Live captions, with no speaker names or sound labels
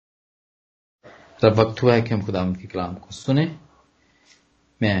تب وقت ہوا ہے کہ ہم خداوند کے کلام کو سنیں.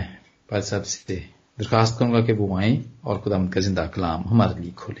 میں پادری صاحب سے درخواست کروں گا کہ وہ آئیں اور خداوند کا زندہ کلام ہمارے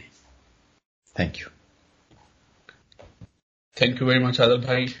لیے کھولیں. Thank you. Thank you very مچ عادل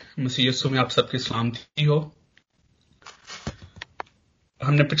بھائی. مسیح یسوع میں آپ سب کی سلامتی ہو.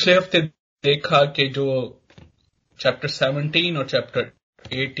 ہم نے پچھلے ہفتے دیکھا کہ جو چیپٹر 17 اور چیپٹر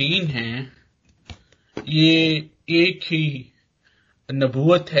 18 ہیں یہ ایک ہی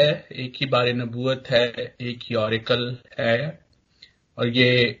نبوت ہے، ایک ہی بار نبوت ہے، ایک ہی اوریکل ہے، اور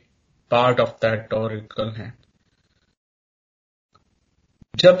یہ پارٹ آف دیٹ اوریکل ہے.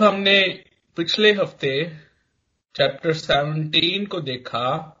 جب ہم نے پچھلے ہفتے چیپٹر 17 کو دیکھا،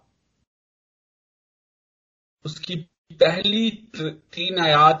 اس کی پہلی 3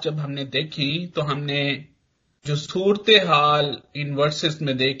 آیات جب ہم نے دیکھی تو ہم نے جو صورتحال ان ورسز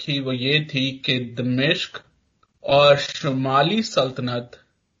میں دیکھی وہ یہ تھی کہ دمشق اور شمالی سلطنت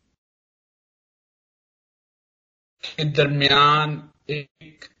کے درمیان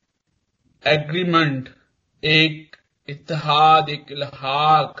ایک ایگریمنٹ، ایک اتحاد، ایک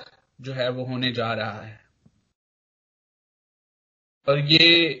الحاق جو ہے وہ ہونے جا رہا ہے، اور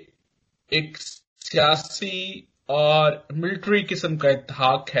یہ ایک سیاسی اور ملٹری قسم کا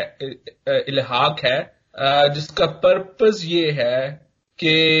الحاق ہے جس کا پرپز یہ ہے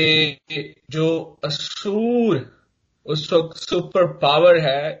کہ جو اسور اس وقت سپر پاور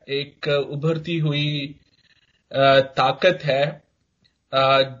ہے، ایک ابھرتی ہوئی طاقت ہے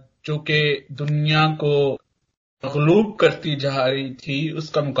جو کہ دنیا کو مغلوب کرتی جا رہی تھی، اس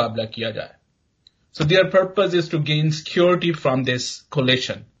کا مقابلہ کیا جائے. So their purpose is to gain security from this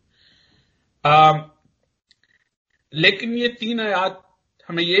coalition. لیکن یہ 3 آیات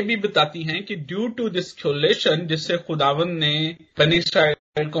ہمیں یہ بھی بتاتی ہیں کہ ڈیو ٹو دس coalition جس سے خداوند نے بنی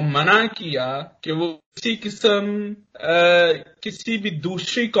اسرائیل کو منع کیا کہ وہ کسی بھی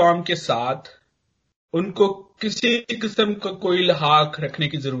دوسری قوم کے ساتھ ان کو کسی قسم کا کوئی لحاق رکھنے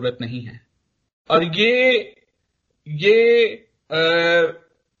کی ضرورت نہیں ہے. اور یہ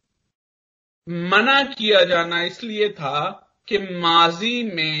منع کیا جانا اس لیے تھا کہ ماضی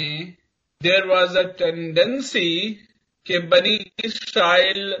میں there was a tendency کہ بنی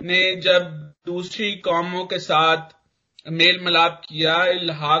اسرائیل نے جب دوسری قوموں کے ساتھ میل ملاپ کیا،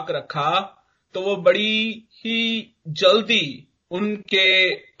 الحاق رکھا، تو وہ بڑی ہی جلدی ان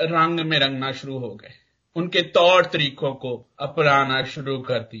کے رنگ میں رنگنا شروع ہو گئے، ان کے طور طریقوں کو اپنانا شروع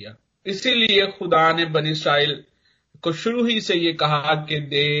کر دیا. اسی لیے خدا نے بنی اسرائیل کو شروع ہی سے یہ کہا کہ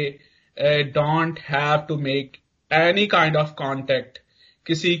they don't have to make any kind of contact،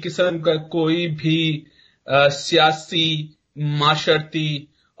 کسی قسم کا کوئی بھی سیاسی، معاشرتی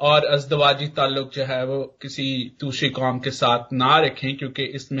اور ازدواجی تعلق جو ہے وہ کسی دوسری قوم کے ساتھ نہ رکھیں،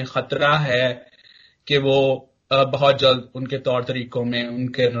 کیونکہ اس میں خطرہ ہے کہ وہ بہت جلد ان کے طور طریقوں میں،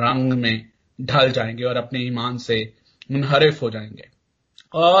 ان کے رنگ میں ڈھل جائیں گے اور اپنے ایمان سے منحرف ہو جائیں گے.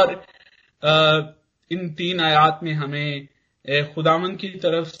 اور ان 3 آیات میں ہمیں خداوند کی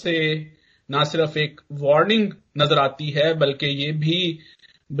طرف سے نہ صرف ایک وارننگ نظر آتی ہے بلکہ یہ بھی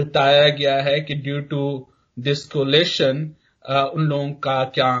بتایا گیا ہے کہ ڈیو ٹو دس کولیشن ان لوگوں کا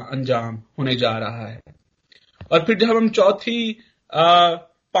کیا انجام ہونے جا رہا ہے. اور پھر جب ہم چوتھی،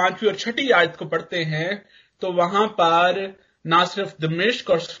 5ویں اور 6ٹھی آیت کو پڑھتے ہیں تو وہاں پر نہ صرف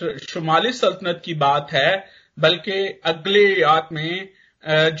دمشق اور شمالی سلطنت کی بات ہے بلکہ اگلے آیات میں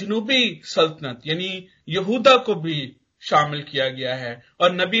جنوبی سلطنت یعنی یہودا کو بھی شامل کیا گیا ہے،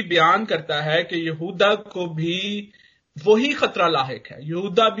 اور نبی بیان کرتا ہے کہ یہودا کو بھی وہی خطرہ لاحق ہے.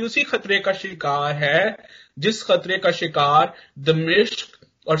 یہودا بھی اسی خطرے کا شکار ہے جس خطرے کا شکار دمشق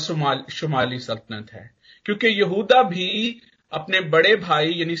اور شمالی سلطنت ہے، کیونکہ یہودا بھی اپنے بڑے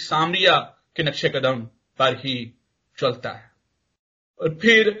بھائی یعنی سامریا کے نقش قدم پر ہی چلتا ہے. اور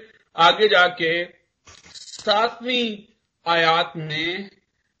پھر آگے جا کے 7ویں آیات میں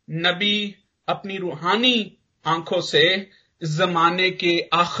نبی اپنی روحانی آنکھوں سے زمانے کے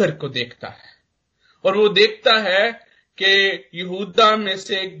آخر کو دیکھتا ہے، اور وہ دیکھتا ہے کہ یہودا میں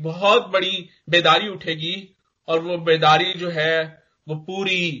سے ایک بہت بڑی بیداری اٹھے گی، اور وہ بیداری جو ہے وہ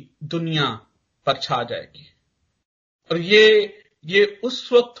پوری دنیا پر چھا جائے گی. اور یہ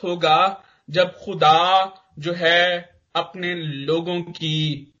اس وقت ہوگا جب خدا جو ہے اپنے لوگوں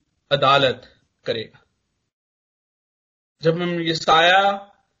کی عدالت کرے گا. جب ہم یسعیاہ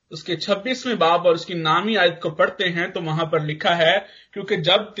اس کے 26ویں باب اور اس کی نامی آیت کو پڑھتے ہیں تو وہاں پر لکھا ہے، کیونکہ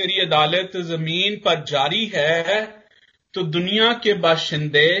جب تیری عدالت زمین پر جاری ہے تو دنیا کے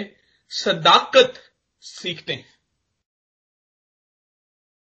باشندے صداقت سیکھتے ہیں.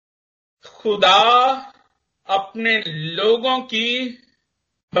 خدا اپنے لوگوں کی،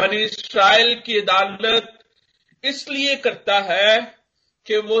 بنی اسرائیل کی عدالت اس لیے کرتا ہے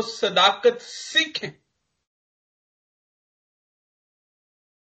کہ وہ صداقت سیکھیں۔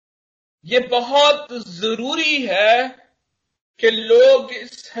 یہ بہت ضروری ہے کہ لوگ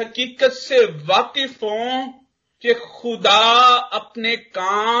اس حقیقت سے واقف ہوں کہ خدا اپنے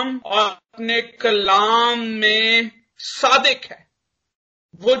کام اور اپنے کلام میں صادق ہے۔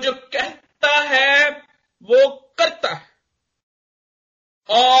 وہ جو کہتا ہے وہ کرتا ہے،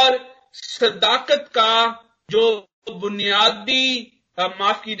 اور صداقت کا جو بنیادی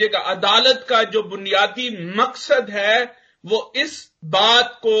معاف کیجیے گا عدالت کا جو بنیادی مقصد ہے وہ اس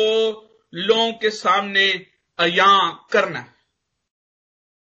بات کو لوگوں کے سامنے عیاں کرنا ہے۔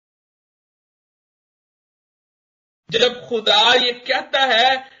 جب خدا یہ کہتا ہے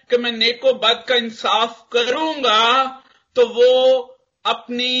کہ میں نیک و بد کا انصاف کروں گا تو وہ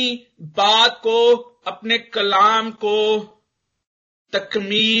اپنی بات کو، اپنے کلام کو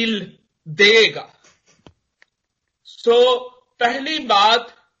تکمیل دے گا۔ پہلی بات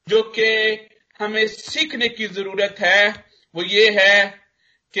جو کہ ہمیں سیکھنے کی ضرورت ہے وہ یہ ہے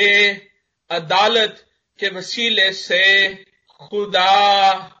کہ عدالت کے وسیلے سے خدا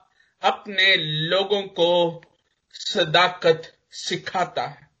اپنے لوگوں کو صداقت سکھاتا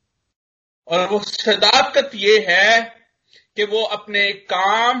ہے، اور وہ صداقت یہ ہے کہ وہ اپنے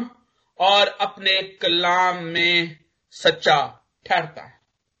کام اور اپنے کلام میں سچا ٹھہرتا ہے۔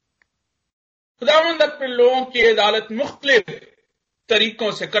 خداوند اپنے لوگوں کی عدالت مختلف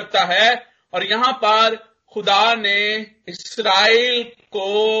طریقوں سے کرتا ہے، اور یہاں پر خدا نے اسرائیل کو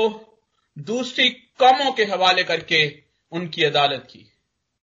دوسری قوموں کے حوالے کر کے ان کی عدالت کی۔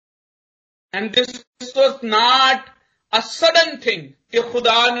 And this was not a sudden thing کہ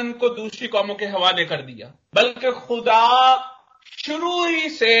خدا نے ان کو دوسری قوموں کے حوالے کر دیا، بلکہ خدا شروع ہی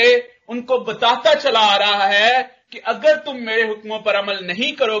سے ان کو بتاتا چلا آ رہا ہے کہ اگر تم میرے حکموں پر عمل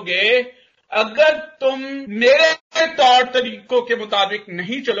نہیں کرو گے، اگر تم میرے طور طریقوں کے مطابق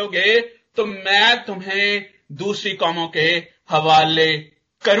نہیں چلو گے تو میں تمہیں دوسری قوموں کے حوالے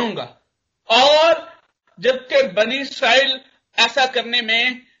کروں گا۔ اور جبکہ بنی اسرائیل ایسا کرنے میں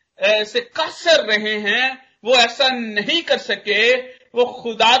سے قاصر رہے ہیں، وہ ایسا نہیں کر سکے، وہ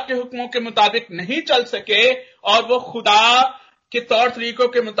خدا کے حکموں کے مطابق نہیں چل سکے، اور وہ خدا کے طور طریقوں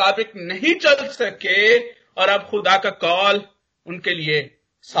کے مطابق نہیں چل سکے، اور اب خدا کا قول ان کے لیے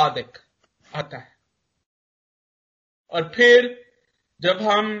صادق آتا ہے۔ اور پھر جب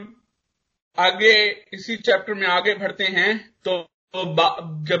ہم آگے اسی چیپٹر میں آگے بڑھتے ہیں تو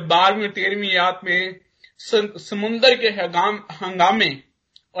جب 12ویں 13ویں آیات میں سمندر کے ہنگامے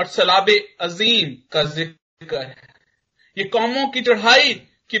اور سیلاب عظیم کا ذکر ہے، یہ قوموں کی چڑھائی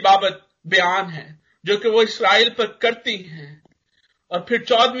کی بابت بیان ہے جو کہ وہ اسرائیل پر کرتی ہیں۔ اور پھر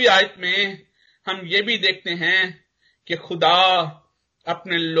 14ویں آیت میں ہم یہ بھی دیکھتے ہیں کہ خدا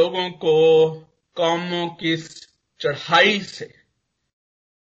اپنے لوگوں کو قوموں کی چڑھائی سے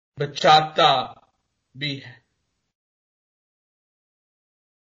بچاتا بھی ہے۔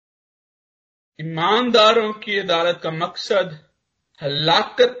 ایمانداروں کی عدالت کا مقصد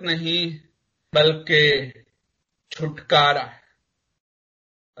ہلاکت نہیں بلکہ چھٹکارا ہے۔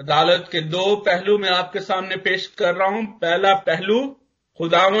 عدالت کے دو پہلو میں آپ کے سامنے پیش کر رہا ہوں۔ پہلا پہلو،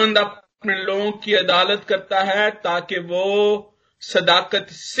 خداوند اپنے لوگوں کی عدالت کرتا ہے تاکہ وہ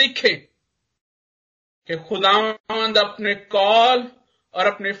صداقت سیکھیں کہ خداوند اپنے قول اور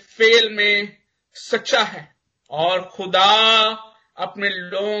اپنے فعل میں سچا ہے، اور خدا اپنے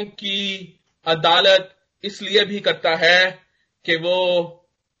لوگوں کی عدالت اس لیے بھی کرتا ہے کہ وہ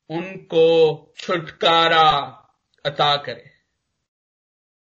ان کو چھٹکارا عطا کرے۔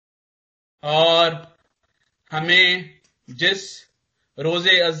 اور ہمیں جس روز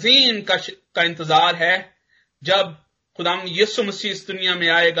عظیم کا انتظار ہے جب خداوند یسوع مسیح اس دنیا میں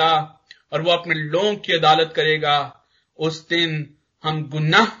آئے گا اور وہ اپنے لوگوں کی عدالت کرے گا، اس دن ہم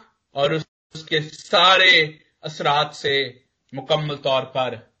گناہ اور اس کے سارے اثرات سے مکمل طور پر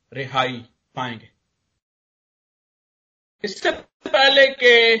رہائی پائیں گے۔ اس سے پہلے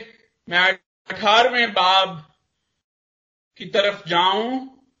کہ میں 18ویں باب کی طرف جاؤں،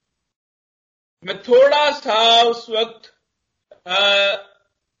 میں تھوڑا سا اس وقت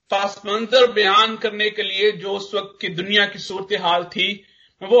پاس منظر بیان کرنے کے لیے جو اس وقت کی دنیا کی صورتحال تھی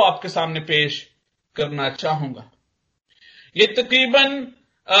میں وہ آپ کے سامنے پیش کرنا چاہوں گا۔ یہ تقریباً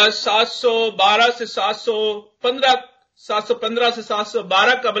 712 سے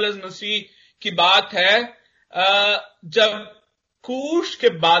 712 قبل از مسیح کی بات ہے، جب کوش کے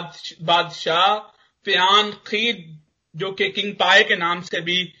بادشاہ فیان خید جو کہ کنگ پائے کے نام سے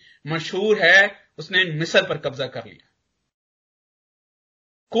بھی مشہور ہے، اس نے مصر پر قبضہ کر لیا۔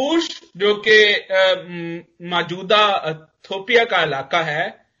 کوش جو کہ موجودہ ایتھوپیا کا علاقہ ہے،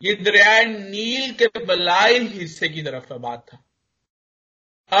 یہ دریائے نیل کے بلائی حصے کی طرف آباد تھا،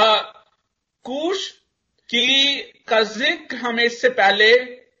 کوش کا ذکر ہمیں اس سے پہلے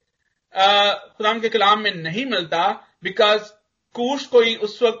خدا کے کلام میں نہیں ملتا، بیکاز کوش کوئی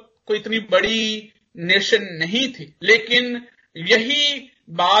اس وقت کوئی اتنی بڑی نیشن نہیں تھی. لیکن یہی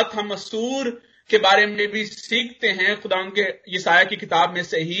بات ہم اسور کے بارے میں بھی سیکھتے ہیں خدا کے یسعیاہ کی کتاب میں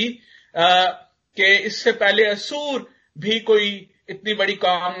سے ہی، کہ اس سے پہلے اسور بھی کوئی اتنی بڑی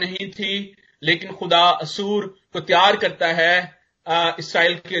قوم نہیں تھی، لیکن خدا اسور کو تیار کرتا ہے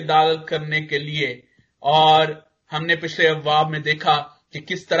اسرائیل کی عدالت کرنے کے لیے. اور ہم نے پچھلے ابواب میں دیکھا کہ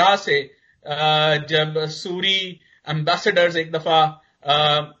کس طرح سے جب سوری ایمبیسڈرز ایک دفعہ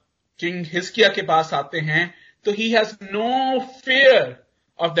کنگ حزقیہ کے پاس آتے ہیں تو he has no fear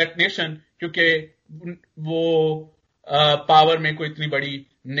of that nation, کیونکہ وہ پاور میں کوئی اتنی بڑی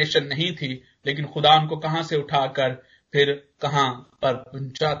نیشن نہیں تھی، لیکن خدا ان کو کہاں سے اٹھا کر پھر کہاں پر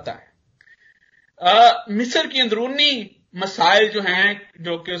پہنچاتا ہے. مصر کی اندرونی مسائل جو ہیں،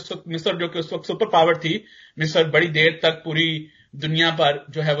 جو کہ مصر جو کہ اس وقت سپر پاور تھی، مصر بڑی دیر تک پوری دنیا پر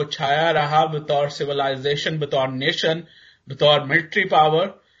جو ہے وہ چھایا رہا بطور سیولائزیشن، بطور نیشن، بطور ملٹری پاور.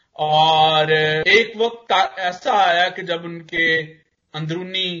 اور ایک وقت ایسا آیا کہ جب ان کے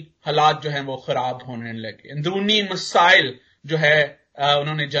اندرونی حالات جو ہیں وہ خراب ہونے لگے، اندرونی مسائل جو ہے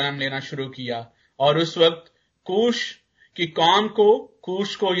انہوں نے جنم لینا شروع کیا. اور اس وقت کوش کی قوم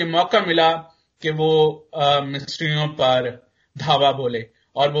کو یہ موقع ملا کہ وہ مصریوں پر دھاوا بولے،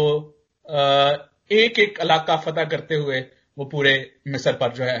 اور وہ ایک ایک علاقہ فتح کرتے ہوئے وہ پورے مصر پر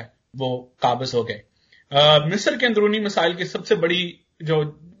جو ہے وہ قابض ہو گئے. مصر کے اندرونی مسائل کی سب سے بڑی جو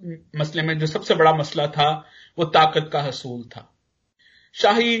مسئلے میں جو سب سے بڑا مسئلہ تھا وہ طاقت کا حصول تھا.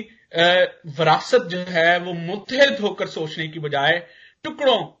 شاہی وراثت جو ہے وہ متحد ہو کر سوچنے کی بجائے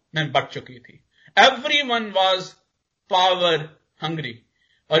ٹکڑوں میں بٹ چکی تھی. Every one was power Hungary,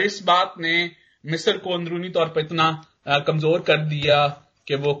 اور اس بات نے مصر کو اندرونی طور پر اتنا کمزور کر دیا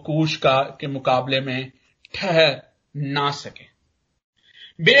کہ وہ کوش کے مقابلے میں ٹھہر نہ سکے.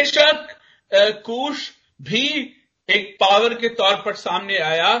 بے شک کوش بھی ایک پاور کے طور پر سامنے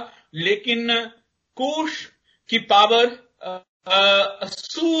آیا، لیکن کوش کی پاور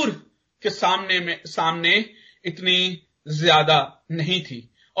اسور کے سامنے اتنی زیادہ نہیں تھی،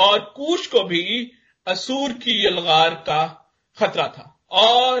 اور کوش کو بھی اسور کی یلغار کا خطرہ تھا.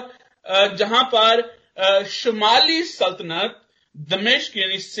 اور جہاں پر شمالی سلطنت دمشق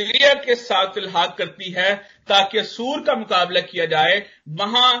یعنی سیریا کے ساتھ الحاق کرتی ہے تاکہ اسور کا مقابلہ کیا جائے،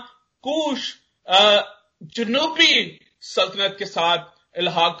 وہاں کوش جنوبی سلطنت کے ساتھ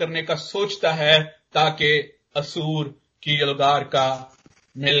الحاق کرنے کا سوچتا ہے تاکہ اسور کی یلغار کا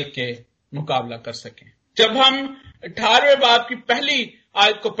مل کے مقابلہ کر سکیں. جب ہم 18ویں باب کی پہلی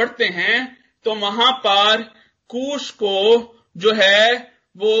آیت کو پڑھتے ہیں تو وہاں پر کوش کو جو ہے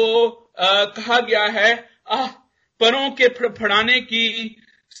وہ کہا گیا ہے پروں کے پھڑانے کی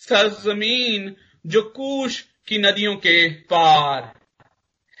سرزمین جو کوش کی ندیوں کے پار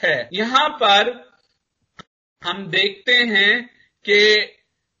ہے. یہاں پر ہم دیکھتے ہیں کہ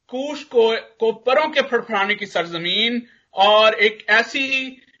کوش کو پروں کے پھڑانے کی سرزمین اور ایک ایسی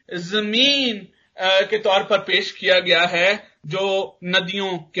زمین کے طور پر پیش کیا گیا ہے جو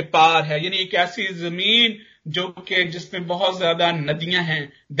ندیوں کے پار ہے، یعنی ایک ایسی زمین جو کہ جس میں بہت زیادہ ندیاں ہیں،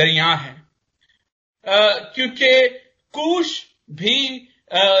 دریا ہیں. کیونکہ کوش بھی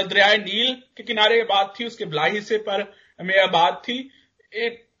دریائے نیل کے کنارے آباد تھی، اس کے بلائی حصے پر میں آباد تھی.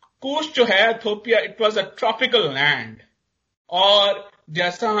 کوش جو ہے Ethiopia, it was a tropical land, اور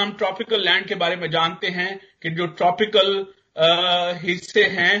جیسا ہم ٹراپیکل لینڈ کے بارے میں جانتے ہیں کہ جو ٹراپیکل حصے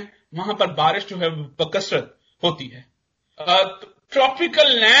ہیں وہاں پر بارش جو ہے بکثرت ہوتی ہے.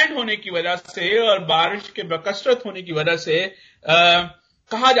 ٹراپیکل لینڈ ہونے کی وجہ سے اور بارش کے بکثرت ہونے کی وجہ سے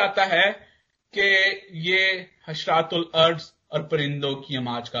کہا جاتا ہے کہ یہ حشرات الارض اور پرندوں کی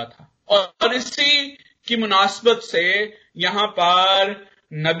اماجگاہ تھا. اور اسی کی مناسبت سے یہاں پر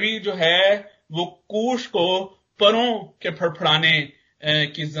نبی جو ہے وہ کوش کو پروں کے پھڑپھڑانے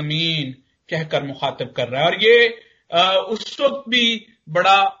کی زمین کہہ کر مخاطب کر رہا ہے. اور یہ اس وقت بھی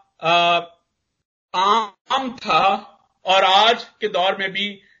بڑا عام تھا، اور آج کے دور میں بھی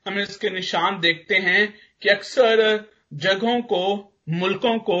ہم اس کے نشان دیکھتے ہیں کہ اکثر جگہوں کو،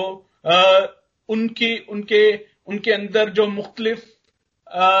 ملکوں کو ان کے اندر جو مختلف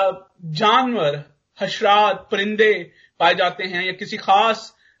جانور، حشرات، پرندے پائے جاتے ہیں یا کسی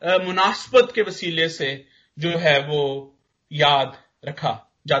خاص مناسبت کے وسیلے سے جو ہے وہ یاد رکھا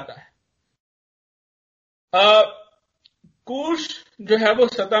جاتا ہے. کوش جو ہے وہ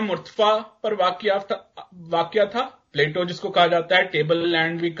سطح مرتفع پر واقع تھا، پلیٹو جس کو کہا جاتا ہے، ٹیبل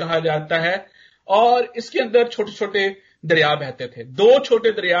لینڈ بھی کہا جاتا ہے، اور اس کے اندر چھوٹے چھوٹے دریا بہتے تھے. 2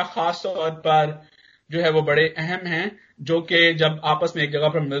 چھوٹے دریا خاص طور پر جو ہے وہ بڑے اہم ہیں، جو کہ جب آپس میں ایک جگہ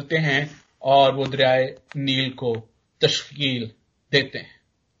پر ملتے ہیں اور وہ دریائے نیل کو تشکیل دیتے ہیں۔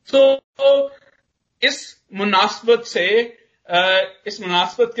 تو اس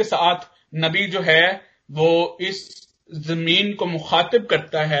مناسبت کے ساتھ نبی جو ہے وہ اس زمین کو مخاطب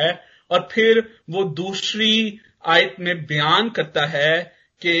کرتا ہے، اور پھر وہ دوسری آیت میں بیان کرتا ہے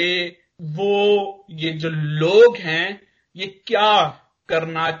کہ وہ یہ جو لوگ ہیں یہ کیا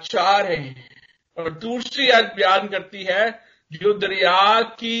کرنا چاہ رہے ہیں، اور دوسری آیت بیان کرتی ہے جو دریا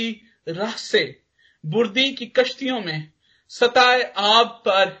کی راہ سے بردی کی کشتیوں میں سطح آب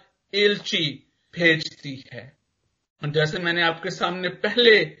پر ایلچی بھیجتی ہے۔ اور جیسے میں نے آپ کے سامنے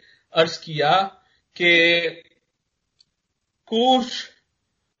پہلے عرض کیا کہ کوش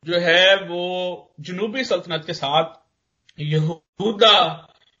جو ہے وہ جنوبی سلطنت کے ساتھ یہودا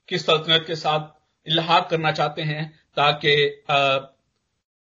کی سلطنت کے ساتھ الحاق کرنا چاہتے ہیں تاکہ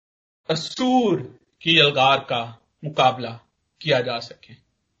اسور کی یلغار کا مقابلہ کیا جا سکے۔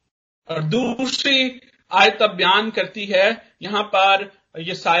 اور دوسری آیت اب بیان کرتی ہے، یہاں پر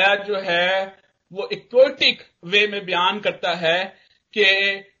یسعیاہ جو ہے وہ ایک پوئٹک وے میں بیان کرتا ہے کہ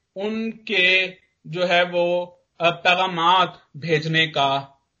ان کے جو ہے وہ پیغامات بھیجنے کا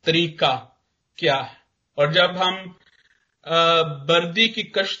طریقہ کیا ہے۔ اور جب ہم بردی کی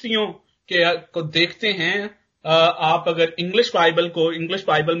کشتیوں کو دیکھتے ہیں، آپ اگر انگلش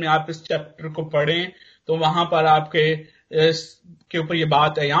بائبل میں آپ اس چیپٹر کو پڑھیں تو وہاں پر آپ کے اوپر یہ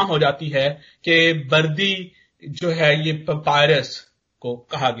بات عیاں ہو جاتی ہے کہ بردی جو ہے یہ پپائرس کو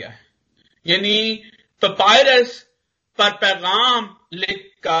کہا گیا ہے، یعنی پپائرس پر پیغام لکھ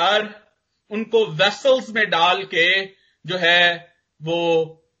کر ان کو ویسلز میں ڈال کے جو ہے وہ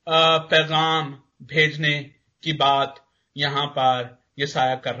پیغام بھیجنے کی بات یہاں پر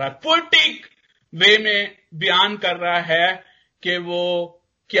یسعیاہ کر رہا ہے، پوئٹک وے میں بیان کر رہا ہے کہ وہ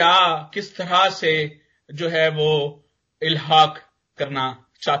کس طرح سے جو ہے وہ الحاق کرنا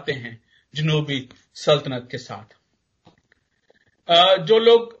چاہتے ہیں جنوبی سلطنت کے ساتھ۔ جو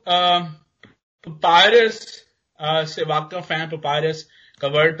لوگ پپائرس سے واقف ہیں، پپائرس کا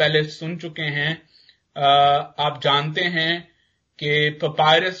ورڈ پہلے سن چکے ہیں، آپ جانتے ہیں کہ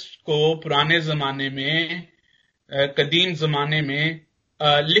پپائرس کو پرانے زمانے میں، قدیم زمانے میں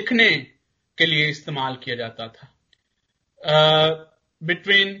لکھنے کے لیے استعمال کیا جاتا تھا۔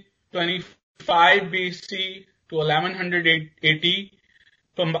 Between 25 BC to 1100 AD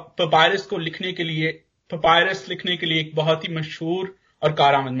papyrus لکھنے کے لیے ایک بہت ہی مشہور اور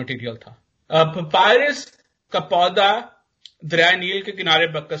کارآمد مٹیریل تھا۔ پپائرس کا پودا دریائے نیل کے کنارے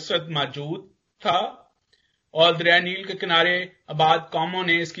بکثرت موجود تھا، اور دریائے نیل کے کنارے آباد قوموں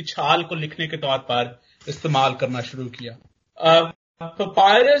نے اس کی چھال کو لکھنے کے طور پر استعمال کرنا شروع کیا۔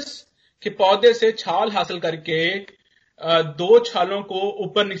 پپائرس کے پودے سے چھال حاصل کر کے 2 چھالوں کو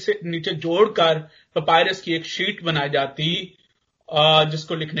اوپر نیچے جوڑ کر پپائرس کی ایک شیٹ بنائی جاتی، جس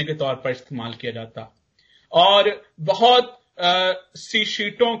کو لکھنے کے طور پر استعمال کیا جاتا، اور بہت سی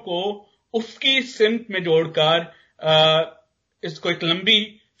شیٹوں کو افقی سمت میں جوڑ کر اس کو ایک لمبی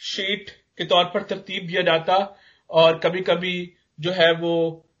شیٹ کے طور پر ترتیب دیا جاتا، اور کبھی کبھی جو ہے وہ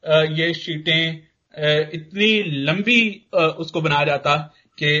یہ شیٹیں اتنی لمبی اس کو بنایا جاتا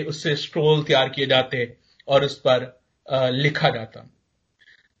کہ اس سے سٹرول تیار کیے جاتے اور اس پر لکھا جاتا۔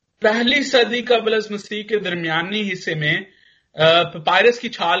 پہلی صدی قبل از مسیح کے درمیانی حصے میں پپائرس کی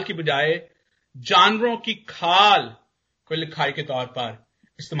چھال کی بجائے جانوروں کی کھال کو لکھائی کے طور پر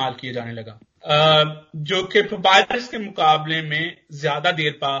استعمال کیا جانے لگا، جو کہ پپائرس کے مقابلے میں زیادہ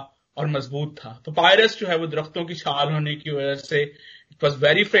دیر پا اور مضبوط تھا۔ پپائرس جو ہے وہ درختوں کی چھال ہونے کی وجہ سے اٹ واز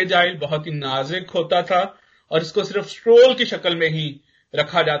ویری فریجائل، بہت ہی نازک ہوتا تھا، اور اس کو صرف سٹرول کی شکل میں ہی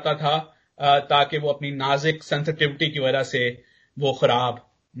رکھا جاتا تھا تاکہ وہ اپنی نازک سینسٹیوٹی کی وجہ سے وہ خراب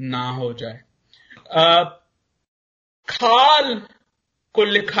نہ ہو جائے۔ کھال کو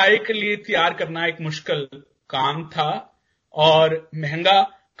لکھائی کے لیے تیار کرنا ایک مشکل کام تھا اور مہنگا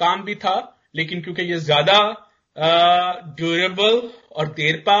کام بھی تھا، لیکن کیونکہ یہ زیادہ ڈیوریبل اور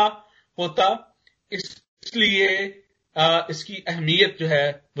دیر پا ہوتا، اس لیے اس کی اہمیت جو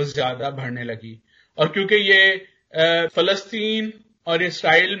ہے وہ زیادہ بڑھنے لگی۔ اور کیونکہ یہ فلسطین اور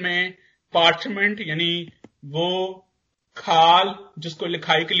اسرائیل میں پارچمنٹ یعنی وہ کھال جس کو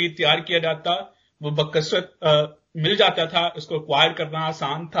لکھائی کے لیے تیار کیا جاتا وہ بکثرت مل جاتا تھا، اس کو ایکوائر کرنا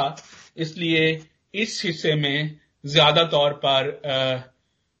آسان تھا، اس لیے اس حصے میں زیادہ طور پر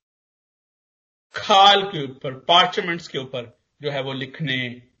کھال کے اوپر، پارچمنٹس کے اوپر جو ہے وہ لکھنے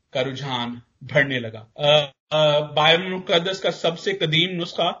کا رجحان بڑھنے لگا۔ بائبل مقدس کا سب سے قدیم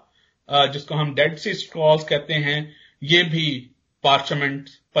نسخہ جس کو ہم ڈیڈ سی اسکرولز کہتے ہیں، یہ بھی پارچمنٹ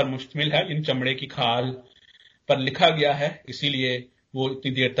پر مشتمل ہے، یعنی چمڑے کی کھال پر لکھا گیا ہے، اسی لیے وہ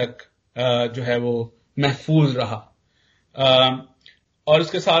اتنی دیر تک جو ہے وہ محفوظ رہا. اور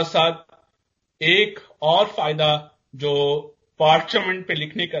اس کے ساتھ ساتھ ایک اور فائدہ جو پارچمنٹ پہ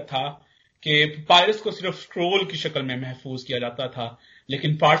لکھنے کا تھا کہ پائرس کو صرف سکرول کی شکل میں محفوظ کیا جاتا تھا،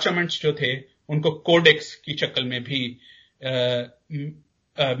 لیکن پارچمنٹس جو تھے ان کو کوڈیکس کی شکل میں بھی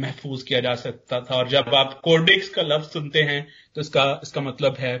محفوظ کیا جا سکتا تھا. اور جب آپ کوڈیکس کا لفظ سنتے ہیں تو اس کا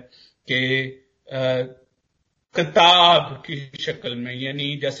مطلب ہے کہ کتاب کی شکل میں،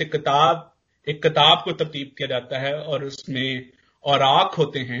 یعنی جیسے ایک کتاب کو ترتیب کیا جاتا ہے اور اس میں اوراق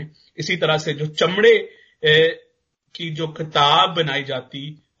ہوتے ہیں، اسی طرح سے جو چمڑے کی جو کتاب بنائی جاتی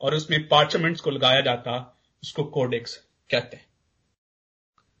اور اس میں پارچمنٹس کو لگایا جاتا، اس کو کوڈیکس کہتے ہیں.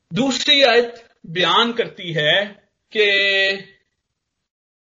 دوسری آیت بیان کرتی ہے کہ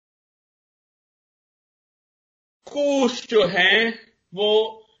کوش جو ہیں وہ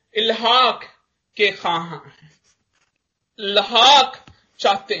الحاق کے خواہاں ہیں، الحاق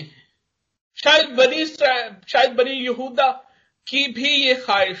چاہتے ہیں. شاید بنی یہودا کی بھی یہ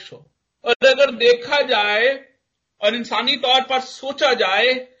خواہش ہو. اور اگر دیکھا جائے اور انسانی طور پر سوچا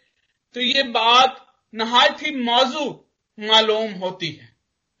جائے تو یہ بات نہایت ہی موزوں معلوم ہوتی ہے.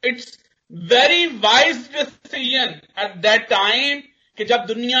 It's very wise decision at that time کہ جب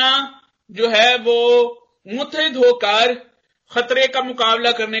دنیا جو ہے وہ متحد ہو کر خطرے کا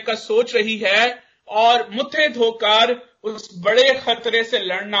مقابلہ کرنے کا سوچ رہی ہے، اور متحد ہو کر اس بڑے خطرے سے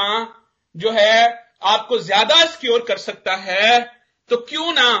لڑنا جو ہے آپ کو زیادہ سکیور کر سکتا ہے، تو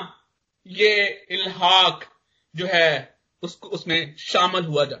کیوں نہ یہ الحاق جو ہے اس میں شامل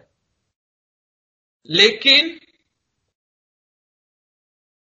ہوا جائے. لیکن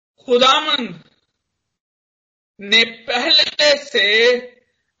خداوند نے پہلے سے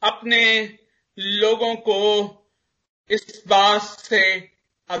اپنے لوگوں کو اس بات سے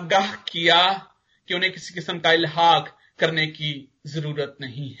آگاہ کیا کہ انہیں کسی قسم کا الحاق کرنے کی ضرورت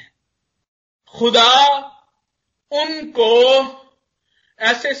نہیں ہے. خدا ان کو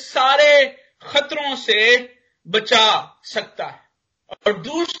ایسے سارے خطروں سے بچا سکتا ہے. اور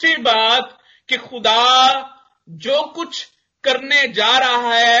دوسری بات کہ خدا جو کچھ کرنے جا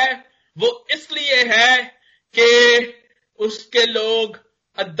رہا ہے وہ اس لیے ہے کہ اس کے لوگ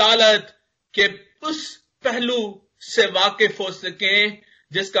عدالت کے اس پہلو سے واقف ہو سکیں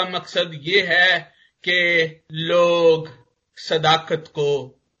جس کا مقصد یہ ہے کہ لوگ صداقت کو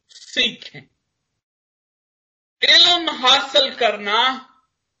سیکھیں. علم حاصل کرنا،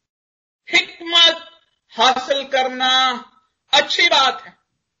 حکمت حاصل کرنا اچھی بات ہے،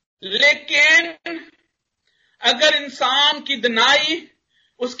 لیکن اگر انسان کی دانائی،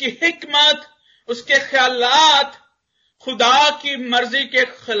 اس کی حکمت، اس کے خیالات خدا کی مرضی کے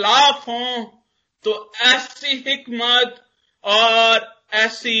خلاف ہوں تو ایسی حکمت اور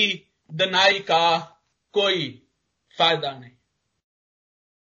ایسی دانائی کا کوئی فائدہ نہیں.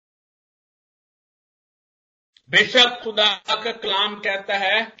 بے شک خدا کا کلام کہتا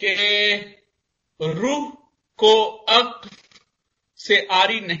ہے کہ روح کو عقل سے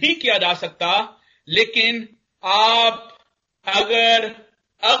عاری نہیں کیا جا سکتا، لیکن آپ اگر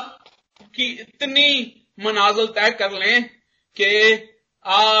عقل کی اتنی منازل طے کر لیں کہ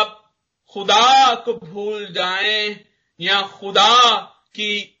آپ خدا کو بھول جائیں یا خدا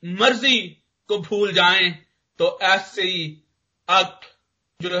کی مرضی کو بھول جائیں تو ایسی عقل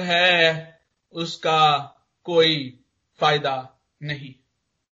جو ہے اس کا کوئی فائدہ نہیں.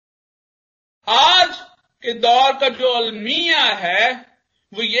 آج کے دور کا جو المیہ ہے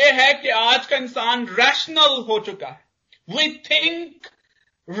وہ یہ ہے کہ آج کا انسان ریشنل ہو چکا ہے. وی تھنک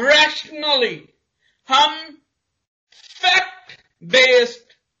ریشنلی، ہم فیکٹ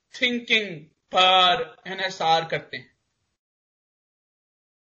بیسڈ تھنکنگ پر انحصار کرتے ہیں.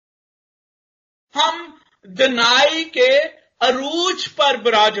 ہم دنائی کے عروج پر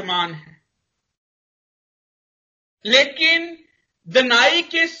براجمان ہیں، لیکن دنائی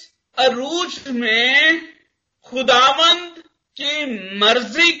کے عروج میں خداوند کی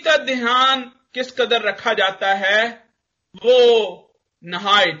مرضی کا دھیان کس قدر رکھا جاتا ہے وہ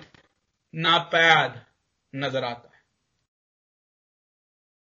نہایت ناپید نظر آتا ہے.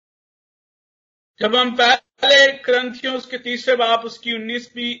 جب ہم پہلے کرنتھیوں اس کے 3 باب اس کی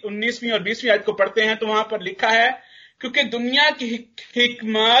 19ویں اور 20ویں آیت کو پڑھتے ہیں تو وہاں پر لکھا ہے کیونکہ دنیا کی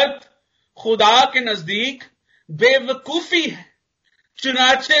حکمت خدا کے نزدیک بے وقوفی ہے،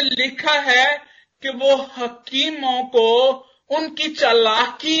 چنانچہ لکھا ہے کہ وہ حکیموں کو ان کی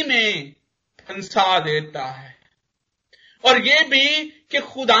چالاکی میں پھنسا دیتا ہے، اور یہ بھی کہ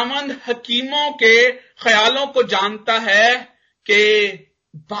خداوند حکیموں کے خیالوں کو جانتا ہے کہ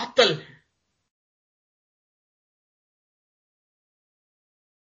باطل ہے.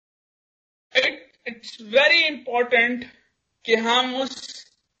 It's very important کہ ہم اس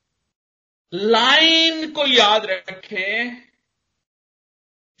لائن کو یاد رکھیں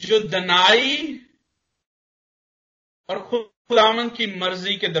جو دنائی اور خداوند کی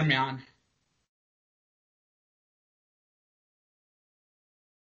مرضی کے درمیان ہے.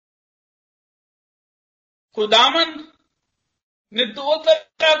 خداوند نے دو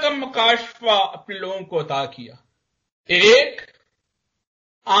طرح کا مکاشفہ اپنے لوگوں کو عطا کیا. ایک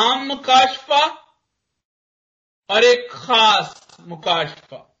عام مکاشفہ اور ایک خاص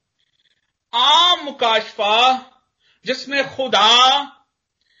مکاشفہ. عام مکاشفہ جس میں خدا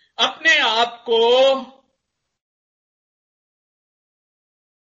اپنے آپ کو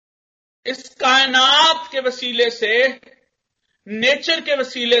اس کائنات کے وسیلے سے، نیچر کے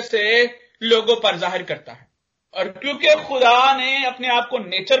وسیلے سے لوگوں پر ظاہر کرتا ہے. اور کیونکہ خدا نے اپنے آپ کو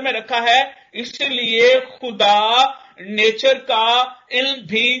نیچر میں رکھا ہے، اس لیے خدا نیچر کا علم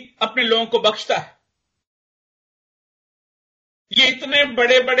بھی اپنے لوگوں کو بخشتا ہے. یہ اتنے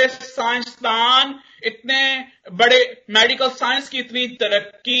بڑے بڑے سائنسدان، اتنے بڑے میڈیکل سائنس کی اتنی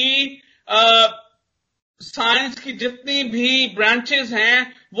ترقی، سائنس کی جتنی بھی برانچز ہیں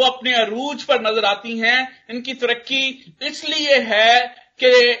وہ اپنے عروج پر نظر آتی ہیں. ان کی ترقی اس لیے ہے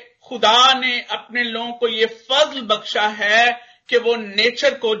کہ خدا نے اپنے لوگوں کو یہ فضل بخشا ہے کہ وہ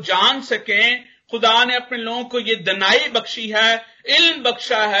نیچر کو جان سکیں. خدا نے اپنے لوگوں کو یہ دانائی بخشی ہے، علم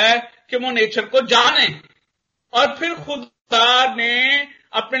بخشا ہے کہ وہ نیچر کو جانیں. اور پھر خدا نے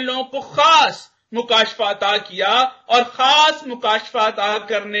اپنے لوگوں کو خاص مکاشفہ عطا کیا، اور خاص مکاشفہ عطا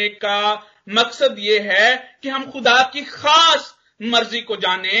کرنے کا مقصد یہ ہے کہ ہم خدا کی خاص مرضی کو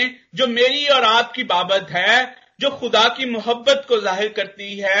جانیں جو میری اور آپ کی بابت ہے، جو خدا کی محبت کو ظاہر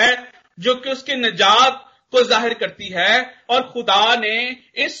کرتی ہے، جو کہ اس کے نجات کو ظاہر کرتی ہے. اور خدا نے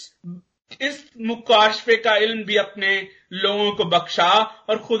اس مکاشفے کا علم بھی اپنے لوگوں کو بخشا،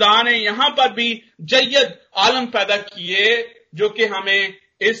 اور خدا نے یہاں پر بھی جید عالم پیدا کیے جو کہ ہمیں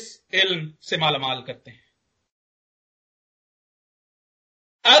اس علم سے مالا مال کرتے ہیں.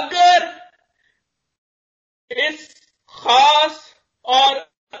 اگر اس خاص اور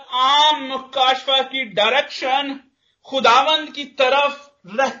عام مکاشفہ کی ڈائریکشن خداوند کی طرف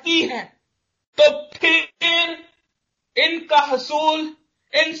رہتی ہے تو پھر ان کا حصول،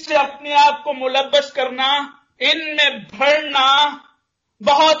 ان سے اپنے آپ کو ملبس کرنا، ان میں بھرنا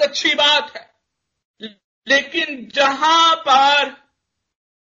بہت اچھی بات ہے. لیکن جہاں پر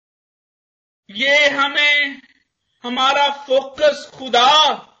یہ ہمیں ہمارا فوکس خدا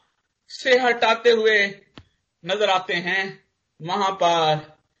سے ہٹاتے ہوئے نظر آتے ہیں، وہاں پر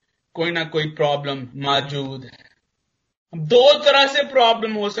کوئی نہ کوئی پرابلم موجود ہے. دو طرح سے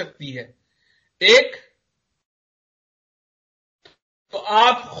پرابلم ہو سکتی ہے. ایک تو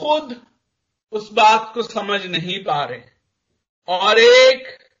آپ خود اس بات کو سمجھ نہیں پا رہے، اور ایک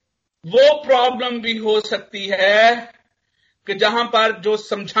وہ پرابلم بھی ہو سکتی ہے کہ جہاں پر جو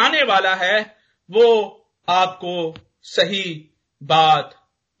سمجھانے والا ہے وہ آپ کو صحیح بات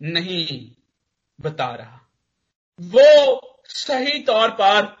نہیں بتا رہا، وہ صحیح طور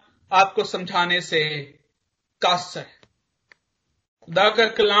پر آپ کو سمجھانے سے قاصر ہے. خدا کا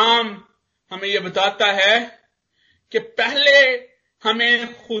کلام ہمیں یہ بتاتا ہے کہ پہلے ہمیں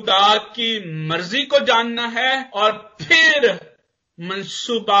خدا کی مرضی کو جاننا ہے اور پھر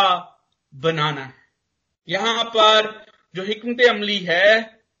منصوبہ بنانا ہے. یہاں پر جو حکمت عملی ہے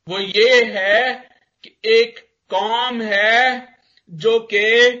وہ یہ ہے کہ ایک قوم ہے جو کہ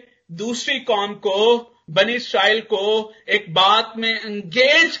دوسری قوم کو، بنی اسرائیل کو ایک بات میں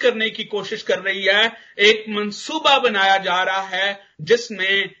انگیج کرنے کی کوشش کر رہی ہے. ایک منصوبہ بنایا جا رہا ہے جس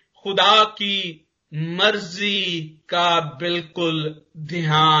میں خدا کی مرضی کا بالکل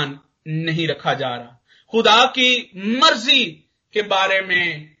دھیان نہیں رکھا جا رہا. خدا کی مرضی کے بارے میں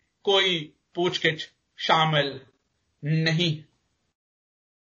کوئی پوچھ گچھ شامل نہیں.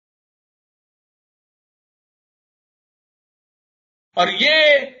 اور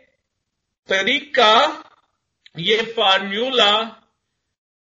یہ طریقہ، یہ فارمولا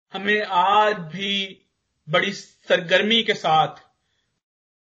ہمیں آج بھی بڑی سرگرمی کے ساتھ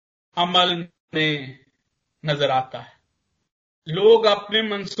عمل میں نظر آتا ہے. لوگ اپنے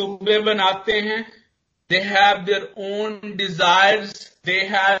منصوبے بناتے ہیں. They have their own desires, they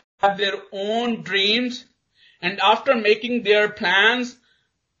have their own dreams, and after making their plans,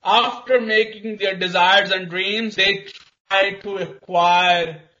 after making their desires and dreams, they try to acquire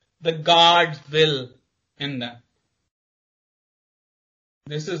the God's will in them.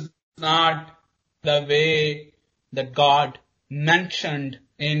 This is not the way that God mentioned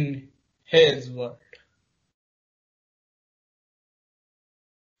in His word.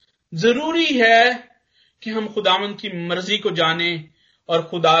 ضروری ہے کہ ہم خداوند کی مرضی کو جانیں اور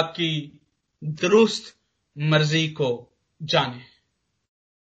خدا کی درست مرضی کو جانیں.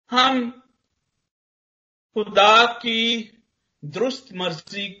 ہم خدا کی درست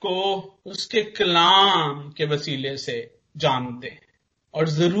مرضی کو اس کے کلام کے وسیلے سے جانتے ہیں، اور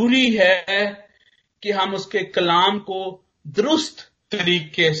ضروری ہے کہ ہم اس کے کلام کو درست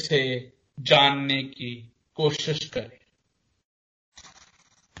طریقے سے جاننے کی کوشش کریں.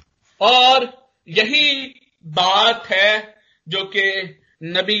 اور یہی بات ہے جو کہ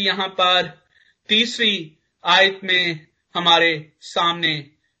نبی یہاں پر تیسری آیت میں ہمارے سامنے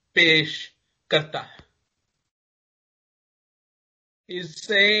پیش کرتا ہے. He's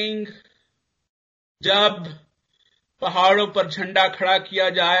saying جب پہاڑوں پر جھنڈا کھڑا کیا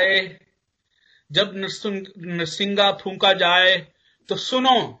جائے، جب نرسنگا پھونکا جائے تو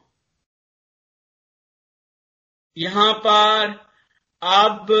سنو. یہاں پر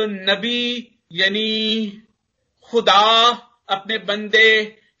اب نبی یعنی خدا اپنے بندے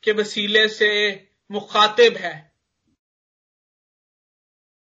کے وسیلے سے مخاطب ہے.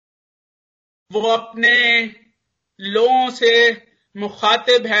 وہ اپنے لوگوں سے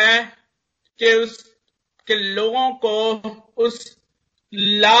مخاطب ہے کہ لوگوں کو اس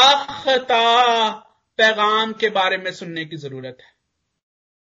لاختہ پیغام کے بارے میں سننے کی ضرورت ہے.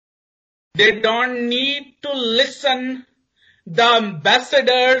 They don't need to listen the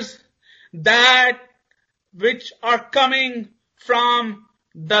ambassadors that which are coming from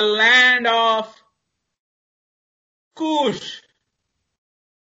the land of Cush.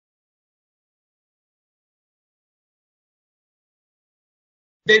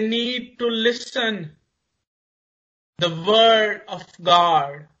 They need to listen the word of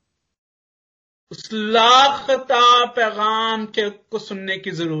God. اس لاختہ پیغام کو سننے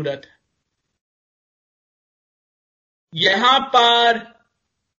کی ضرورت ہے. یہاں پر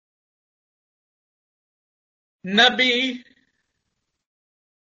نبی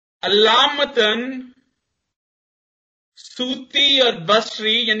علامتاً صوتی اور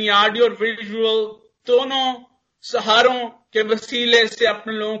بصری یعنی آڈیو اور ویژول دونوں سہاروں کے وسیلے سے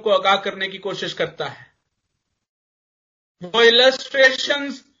اپنے لوگوں کو آگاہ کرنے کی کوشش کرتا ہے. وہ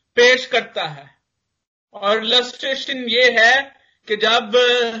السٹریشنز پیش کرتا ہے، اور السٹریشن یہ ہے کہ جب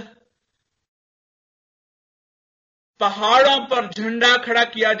پہاڑوں پر جھنڈا کھڑا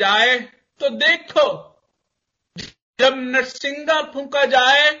کیا جائے تو دیکھو، جب نرسنگا پھونکا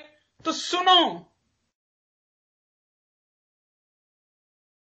جائے تو سنو.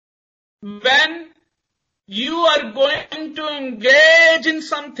 When you are going to engage in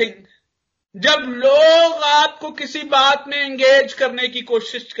something، جب لوگ آپ کو کسی بات میں انگیج کرنے کی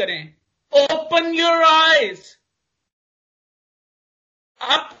کوشش کریں، open your eyes،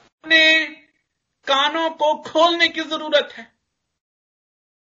 اپنے کانوں کو کھولنے کی ضرورت ہے.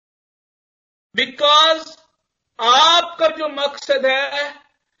 بیکاز آپ کا جو مقصد ہے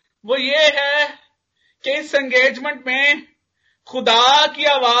وہ یہ ہے کہ اس انگیجمنٹ میں خدا کی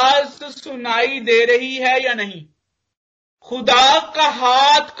آواز سنائی دے رہی ہے یا نہیں، خدا کا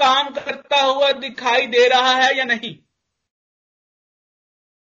ہاتھ کام کرتا ہوا دکھائی دے رہا ہے یا نہیں.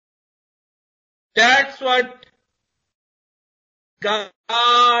 That's what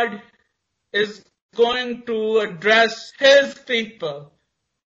God is going to address His people.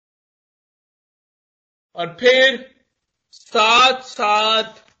 اور پھر ساتھ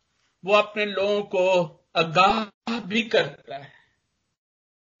ساتھ وہ اپنے لوگوں کو آگاہ بھی کرتا ہے،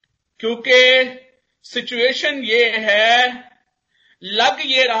 کیونکہ سچویشن یہ ہے، لگ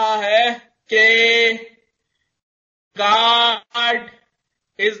یہ رہا ہے کہ God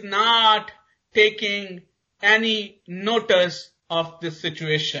is not taking any notice of this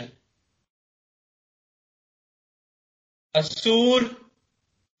situation. اسور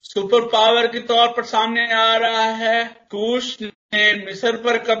super power کے طور پر سامنے آ رہا ہے. کوش نے مصر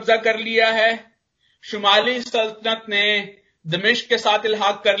پر قبضہ کر لیا ہے، شمالی سلطنت نے دمشق کے ساتھ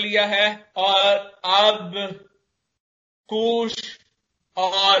الحاق کر لیا ہے، اور اب کوش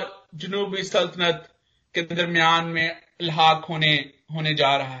اور جنوبی سلطنت کے درمیان میں الحاق ہونے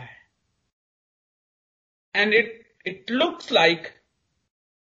جا رہا ہے. And it looks like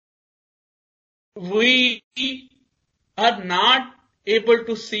we are not able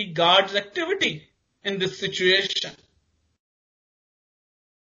to see God's activity in this situation.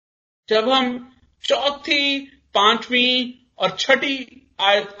 جب ہم چوتھی، پانچویں اور چھٹی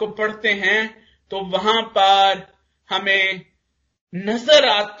آیت کو پڑھتے ہیں تو وہاں پر ہمیں نظر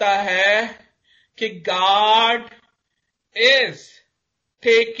آتا ہے کہ God is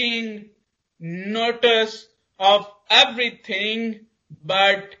taking notice of everything,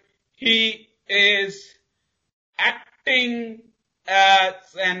 but He is acting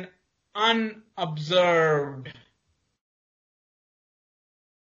as an unobserved.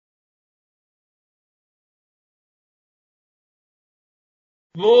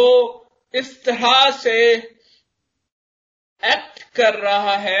 وہ اس طرح سے ایکٹ کر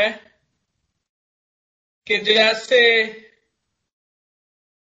رہا ہے کہ جیسے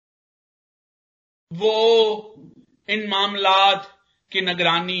وہ ان معاملات کی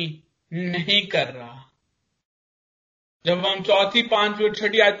نگرانی نہیں کر رہا. جب ہم 4، 5 اور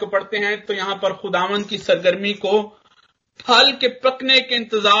 6 آیت کو پڑھتے ہیں تو یہاں پر خداوند کی سرگرمی کو پھل کے پکنے کے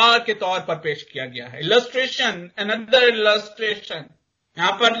انتظار کے طور پر پیش کیا گیا ہے. illustration, another illustration.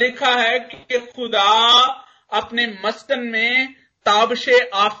 یہاں پر لکھا ہے کہ خدا اپنے مسکن میں تابش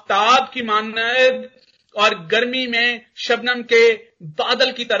آفتاب کی مانند اور گرمی میں شبنم کے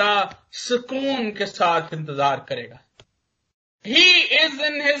بادل کی طرح سکون کے ساتھ انتظار کرے گا. He is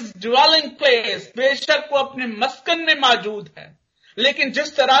in his dwelling place. بے شک وہ اپنے مسکن میں موجود ہے، لیکن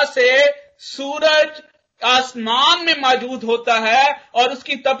جس طرح سے سورج آسمان میں موجود ہوتا ہے اور اس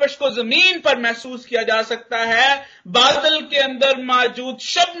کی تپش کو زمین پر محسوس کیا جا سکتا ہے، بادل کے اندر موجود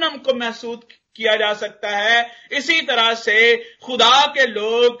شبنم کو محسوس کیا جا سکتا ہے، اسی طرح سے خدا کے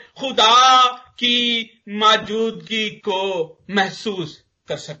لوگ خدا کی موجودگی کو محسوس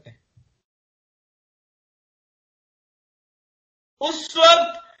کر سکتے ہیں. اس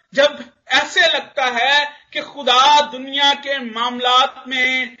وقت جب ایسے لگتا ہے کہ خدا دنیا کے معاملات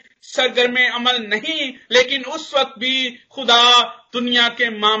میں سرگرم عمل نہیں، لیکن اس وقت بھی خدا دنیا کے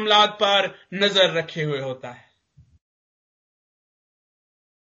معاملات پر نظر رکھے ہوئے ہوتا ہے.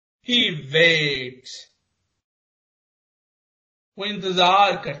 He waits. وہ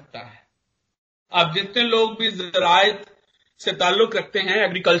انتظار کرتا ہے. آپ جتنے لوگ بھی زراعت سے تعلق رکھتے ہیں،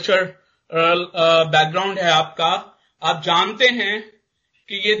 ایگریکلچر بیک گراؤنڈ ہے آپ کا، آپ جانتے ہیں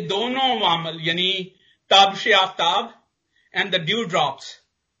کہ یہ دونوں عوامل یعنی تابش آفتاب اینڈ دا ڈیو ڈراپس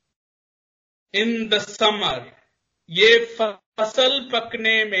ان دا سمر، یہ فصل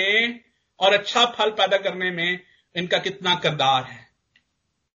پکنے میں اور اچھا پھل پیدا کرنے میں ان کا کتنا کردار ہے.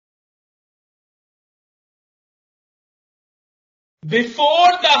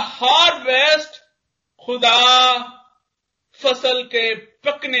 بفور دا ہارویسٹ خدا فصل کے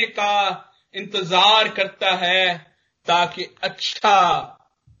پکنے کا انتظار کرتا ہے تاکہ اچھا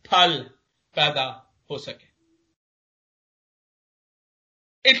پھل پیدا ہو سکے.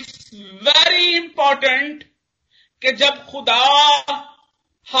 اٹس ویری امپورٹنٹ کہ جب خدا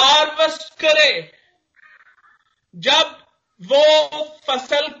ہارویسٹ کرے، جب وہ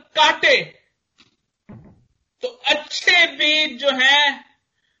فصل کاٹے، تو اچھے بیج جو ہیں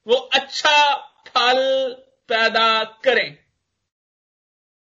وہ اچھا پھل پیدا کریں.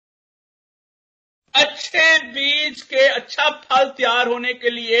 اچھے بیج کے اچھا پھل تیار ہونے کے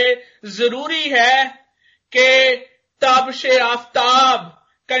لیے ضروری ہے کہ تابش آفتاب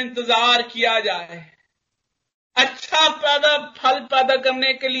کا انتظار کیا جائے. اچھا پھل پیدا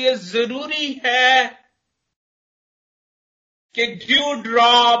کرنے کے لیے ضروری ہے کہ ڈیو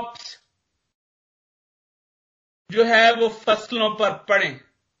ڈراپس جو ہے وہ فصلوں پر پڑیں.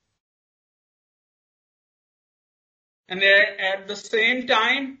 And at the same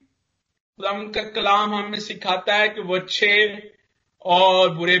time خدا کا کلام ہمیں سکھاتا ہے کہ وہ اچھے اور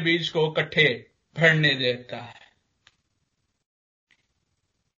برے بیج کو اکٹھے بھرنے دیتا ہے.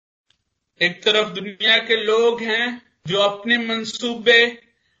 ایک طرف دنیا کے لوگ ہیں جو اپنے منصوبے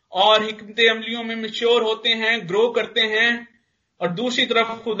اور حکمت عملیوں میں میچور ہوتے ہیں، گرو کرتے ہیں، اور دوسری طرف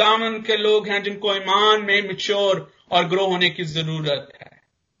خداوند کے لوگ ہیں جن کو ایمان میں میچور اور گرو ہونے کی ضرورت ہے.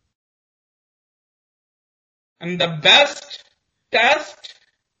 اینڈ دا بیسٹ ٹیسٹ،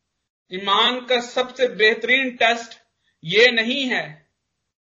 ایمان کا سب سے بہترین ٹیسٹ یہ نہیں ہے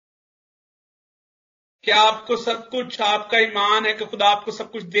کہ آپ کو سب کچھ، آپ کا ایمان ہے کہ خدا آپ کو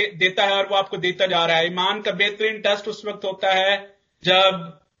سب کچھ دیتا ہے اور وہ آپ کو دیتا جا رہا ہے. ایمان کا بہترین ٹیسٹ اس وقت ہوتا ہے جب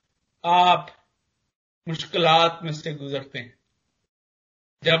آپ مشکلات میں سے گزرتے ہیں،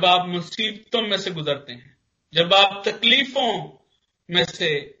 جب آپ مصیبتوں میں سے گزرتے ہیں، جب آپ تکلیفوں میں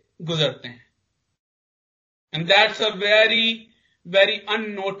سے گزرتے ہیں. And that's a very, very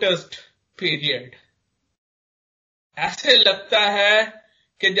unnoticed period. ایسے لگتا ہے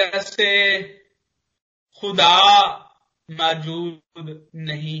کہ جیسے خدا موجود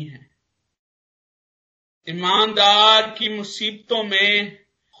نہیں ہے. ایماندار کی مصیبتوں میں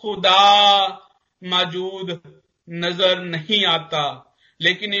خدا موجود نظر نہیں آتا،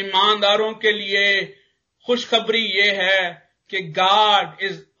 لیکن ایمانداروں کے لیے خوشخبری یہ ہے کہ God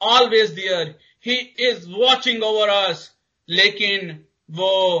is always there. He is watching over us. لیکن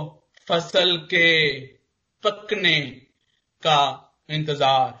وہ فصل کے پکنے کا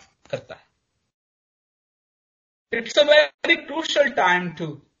انتظار کرتا ہے. It's a very crucial time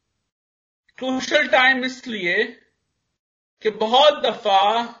too. Crucial time اس لیے کہ بہت دفعہ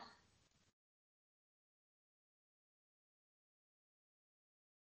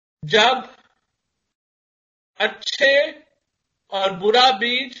جب اچھے اور برا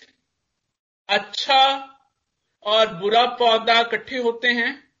بیج، اچھا اور برا پودا اکٹھے ہوتے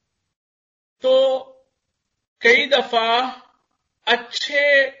ہیں تو کئی دفعہ اچھے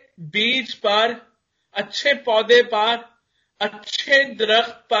بیج پر، اچھے پودے پر، اچھے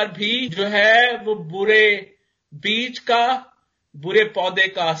درخت پر بھی جو ہے وہ برے بیج کا، برے پودے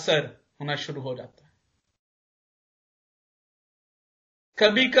کا اثر ہونا شروع ہو جاتا ہے۔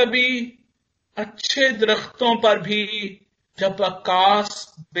 کبھی کبھی اچھے درختوں پر بھی جب اکاس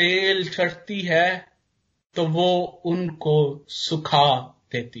بیل چڑھتی ہے تو وہ ان کو سکھا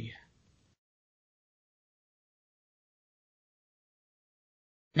دیتی ہے۔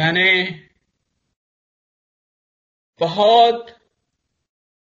 میں نے بہت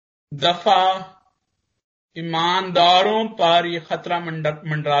دفعہ ایمانداروں پر یہ خطرہ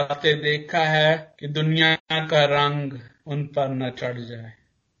منڈراتے دیکھا ہے کہ دنیا کا رنگ ان پر نہ چڑھ جائے،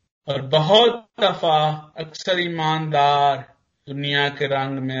 اور بہت دفعہ اکثر ایماندار دنیا کے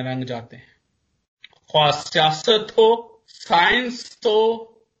رنگ میں رنگ جاتے ہیں، خواہ سیاست ہو، سائنس ہو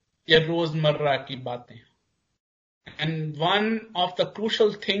یا روزمرہ کی باتیں۔ And one of the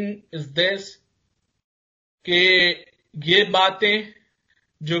crucial thing is this کہ یہ باتیں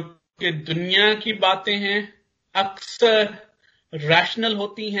جو کہ دنیا کی باتیں ہیں اکثر ریشنل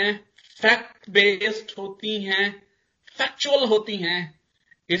ہوتی ہیں، فیکٹ بیسڈ ہوتی ہیں، فیکچوئل ہوتی ہیں،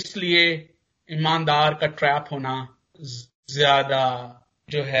 اس لیے ایماندار کا ٹریپ ہونا زیادہ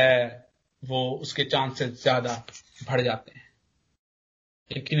جو ہے وہ اس کے چانسز زیادہ بڑھ جاتے ہیں۔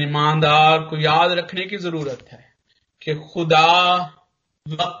 لیکن ایماندار کو یاد رکھنے کی ضرورت ہے کہ خدا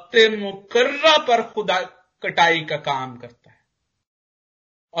وقت مقررہ پر خدا کٹائی کا کام کرتا ہے،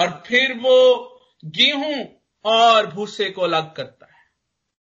 اور پھر وہ گیہوں اور بھوسے کو الگ کرتا ہے،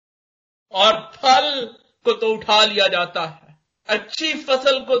 اور پھل کو تو اٹھا لیا جاتا ہے، اچھی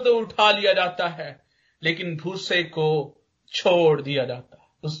فصل کو تو اٹھا لیا جاتا ہے، لیکن بھوسے کو چھوڑ دیا جاتا ہے،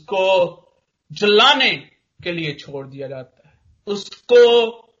 اس کو جلانے کے لیے چھوڑ دیا جاتا ہے، اس کو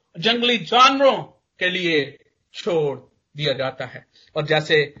جنگلی جانوروں کے لیے چھوڑ دیا جاتا ہے۔ اور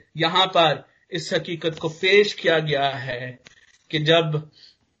جیسے یہاں پر اس حقیقت کو پیش کیا گیا ہے کہ جب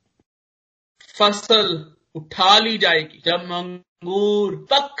فصل اٹھا لی جائے گی، جب انگور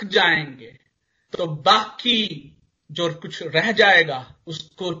پک جائیں گے تو باقی جو کچھ رہ جائے گا اس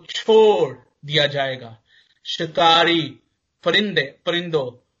کو چھوڑ دیا جائے گا شکاری پرندوں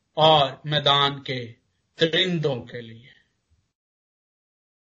اور میدان کے درندوں کے لیے۔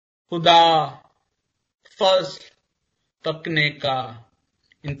 خدا فصل پکنے کا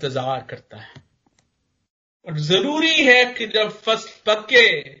انتظار کرتا ہے، اور ضروری ہے کہ جب فصل پکے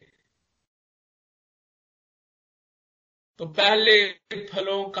تو پہلے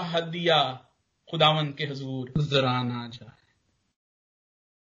پھلوں کا ہدیہ خداوند کے حضور گزرانا جائے۔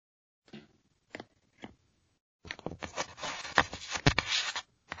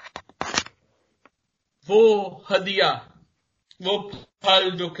 وہ ہدیہ، وہ پھل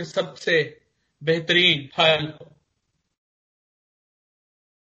جو کہ سب سے بہترین پھل ہو۔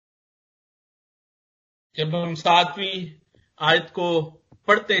 جب ہم 7ویں آیت کو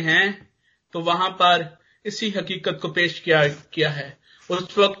پڑھتے ہیں تو وہاں پر اسی حقیقت کو پیش کیا ہے۔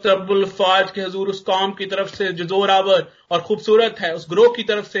 اس وقت رب الفاظ کے حضور اس قوم کی طرف سے جو زوراور اور خوبصورت ہے، اس گروہ کی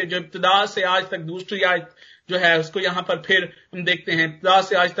طرف سے جو ابتدا سے آج تک، دوسری آیت جو ہے اس کو یہاں پر پھر ہم دیکھتے ہیں، ابتدا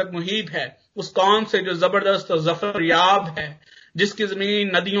سے آج تک محیط ہے، اس قوم سے جو زبردست اور ظفر یاب ہے، جس کی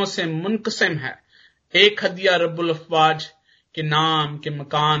زمین ندیوں سے منقسم ہے، ایک ہدیہ رب الافواج کے نام کے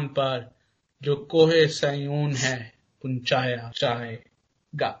مکان پر جو کوہ سیون ہے پہنچایا جائے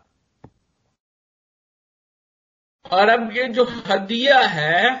گا۔ اور اب یہ جو ہدیہ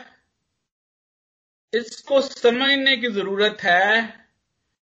ہے اس کو سمجھنے کی ضرورت ہے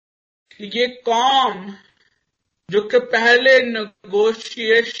کہ یہ قوم جو کہ پہلے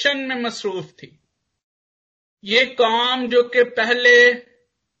نیگوشیشن میں مصروف تھی، یہ قوم جو کہ پہلے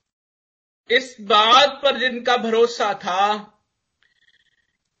اس بات پر جن کا بھروسہ تھا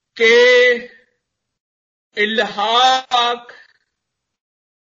کہ الحاق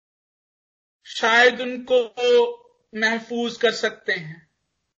شاید ان کو محفوظ کر سکتے ہیں،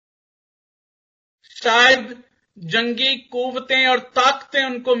 شاید جنگی قوتیں اور طاقتیں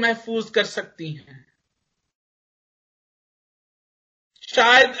ان کو محفوظ کر سکتی ہیں،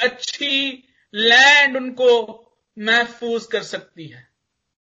 شاید اچھی لینڈ ان کو محفوظ کر سکتی ہے،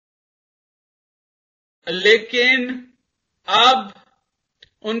 لیکن اب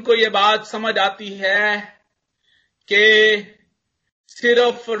ان کو یہ بات سمجھ آتی ہے کہ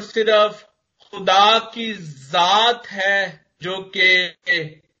صرف اور صرف خدا کی ذات ہے جو کہ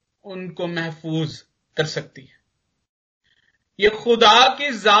ان کو محفوظ کر سکتی ہے۔ یہ خدا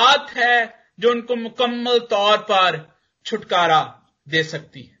کی ذات ہے جو ان کو مکمل طور پر چھٹکارا دے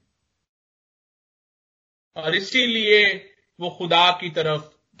سکتی ہے، اور اسی لیے وہ خدا کی طرف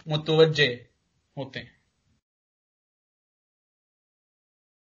متوجہ ہوتے ہیں۔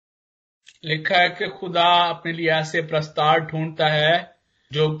 لکھا ہے کہ خدا اپنے لیے ایسے پرستار ڈھونڈتا ہے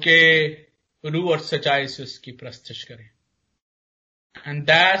جو کہ روح اور سچائی سے اس کی پرستش کریں۔ And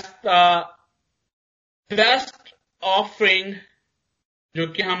that's the best offering جو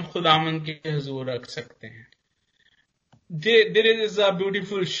کہ ہم خداوند کے حضور رکھ سکتے ہیں۔ There is a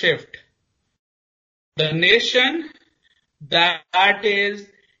beautiful shift. The nation that is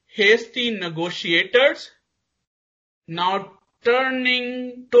hasty negotiators now turning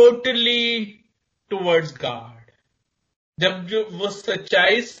totally towards God. جب وہ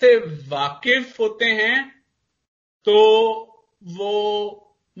سچائی سے واقف ہوتے ہیں تو وہ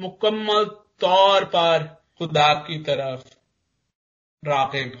مکمل طور پر خدا کی طرف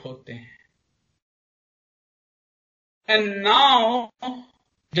راغب ہوتے ہیں۔ And now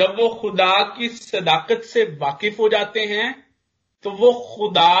جب وہ خدا کی صداقت سے واقف ہو جاتے ہیں تو وہ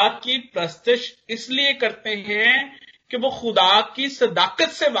خدا کی پرستش اس لیے کرتے ہیں کہ وہ خدا کی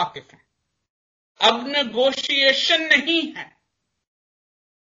صداقت سے واقف ہیں۔ اب نیگوشیشن نہیں ہے،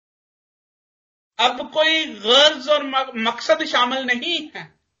 اب کوئی غرض اور مقصد شامل نہیں ہے،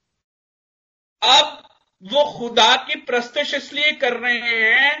 اب وہ خدا کی پرستش اس لیے کر رہے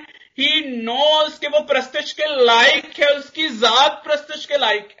ہیں، ہی نوز کہ وہ پرستش کے لائق ہے، اس کی ذات پرستش کے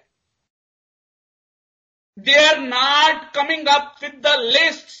لائق ہے۔ They are not coming up with the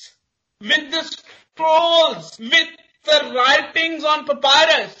lists, with the scrolls, with the writings on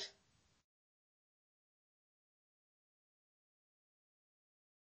papyrus.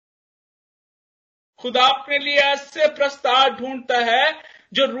 خدا اپنے لیے ایسے پرستار ڈھونڈتا ہے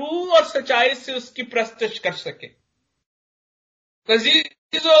جو روح اور سچائی سے اس کی پرستش کر سکے۔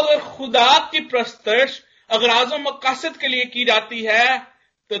 عزیزو، اگر خدا کی پرستش اغراض و مقاصد کے لیے کی جاتی ہے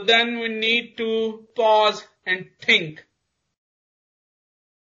تو then we need to pause and think.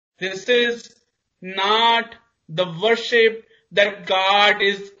 This is not the worship that God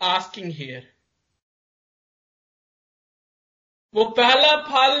is asking here. وہ پہلا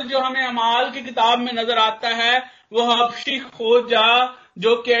پھل جو ہمیں اعمال کی کتاب میں نظر آتا ہے وہ حبشی خوجہ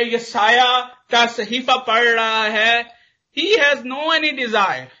جو کہ یسعیاہ کا صحیفہ پڑھ رہا ہے، he has no any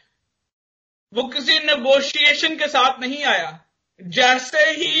desire. وہ کسی نیگوشیشن کے ساتھ نہیں آیا، جیسے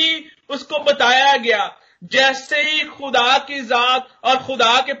ہی اس کو بتایا گیا، جیسے ہی خدا کی ذات اور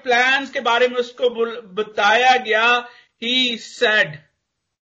خدا کے پلانز کے بارے میں اس کو بتایا گیا، he said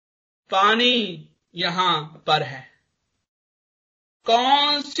پانی یہاں پر ہے۔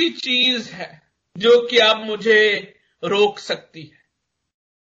 کون سی چیز ہے جو کہ اب مجھے روک سکتی ہے؟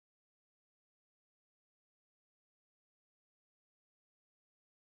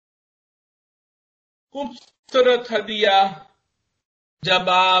 خوبصورت ہدیہ جب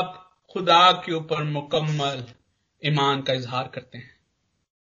آپ خدا کے اوپر مکمل ایمان کا اظہار کرتے ہیں،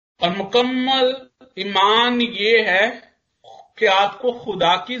 اور مکمل ایمان یہ ہے کہ آپ کو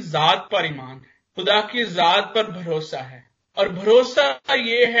خدا کی ذات پر ایمان ہے، خدا کی ذات پر بھروسہ ہے، اور بھروسہ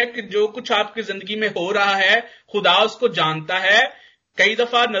یہ ہے کہ جو کچھ آپ کی زندگی میں ہو رہا ہے خدا اس کو جانتا ہے۔ کئی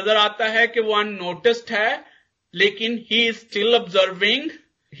دفعہ نظر آتا ہے کہ وہ ان نوٹسڈ ہے، لیکن he is still observing,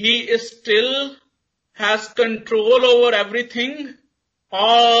 he is still has control over everything,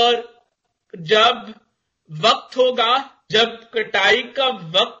 اور جب وقت ہوگا، جب کٹائی کا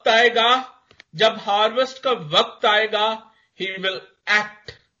وقت آئے گا، جب ہارویسٹ کا وقت آئے گا، ہی ول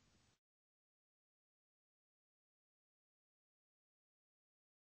ایکٹ۔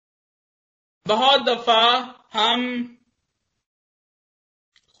 بہت دفعہ ہم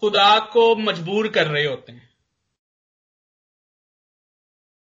خدا کو مجبور کر رہے ہوتے ہیں،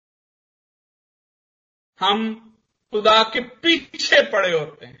 ہم خدا کے پیچھے پڑے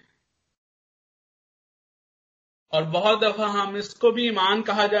ہوتے ہیں، اور بہت دفعہ ہم اس کو بھی ایمان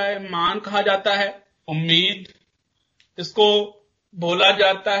کہا جاتا ہے، امید اس کو بولا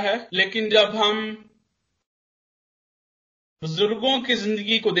جاتا ہے، لیکن جب ہم بزرگوں کی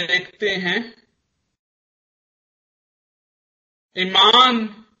زندگی کو دیکھتے ہیں، ایمان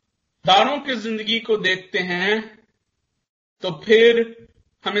داروں کی زندگی کو دیکھتے ہیں، تو پھر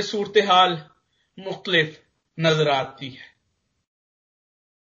ہمیں صورتحال مختلف نظر آتی ہے۔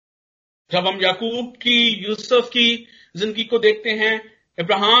 جب ہم یعقوب کی، یوسف کی زندگی کو دیکھتے ہیں،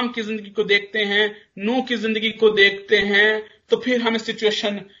 ابراہیم کی زندگی کو دیکھتے ہیں، نوح کی زندگی کو دیکھتے ہیں، تو پھر ہمیں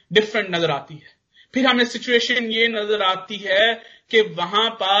سچویشن ڈیفرنٹ نظر آتی ہے۔ پھر ہمیں سچویشن یہ نظر آتی ہے کہ وہاں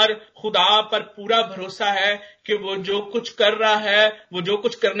پر خدا پر پورا بھروسہ ہے کہ وہ جو کچھ کر رہا ہے، وہ جو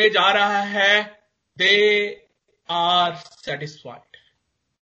کچھ کرنے جا رہا ہے، they are satisfied.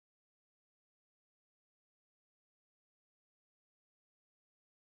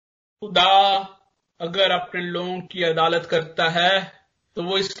 خدا اگر اپنے لوگوں کی عدالت کرتا ہے تو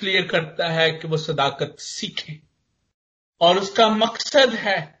وہ اس لیے کرتا ہے کہ وہ صداقت سیکھیں، اور اس کا مقصد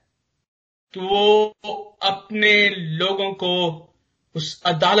ہے کہ وہ اپنے لوگوں کو اس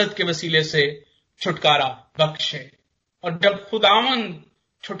عدالت کے وسیلے سے چھٹکارا بخشے۔ اور جب خداوند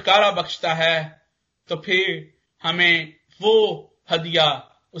چھٹکارا بخشتا ہے تو پھر ہمیں وہ ہدیہ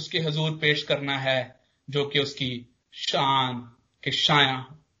اس کے حضور پیش کرنا ہے جو کہ اس کی شان کے شایاں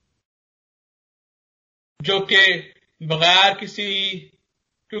ہو، جو کہ بغیر کسی،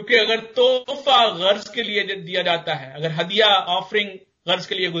 کیونکہ اگر تحفہ غرض کے لیے دیا جاتا ہے، اگر ہدیہ آفرنگ غرض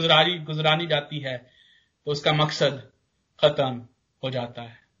کے لیے گزرانی جاتی ہے تو اس کا مقصد ختم ہو جاتا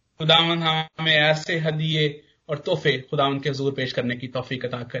ہے۔ خداوند ہمیں ایسے ہدیے اور تحفے خداوند کے حضور پیش کرنے کی توفیق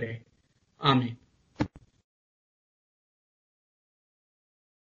عطا کرے، آمین۔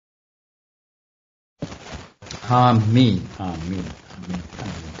 آمین آمین آمین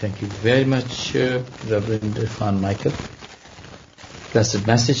آمین۔ Thank you very much reverend Irfan Michael, blessed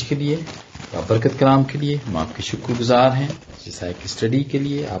message کے لیے، برکت کلام کے لیے ہم آپ کے شکر گزار ہیں۔ یسعیاہ کی اسٹڈی کے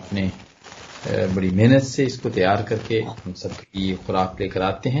لیے آپ نے بڑی محنت سے اس کو تیار کر کے ہم سب کے لیے خوراک لے کر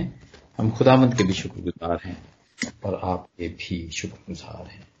آتے ہیں۔ ہم خداوند کے بھی شکر گزار ہیں اور آپ کے بھی شکر گزار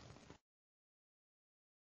ہیں۔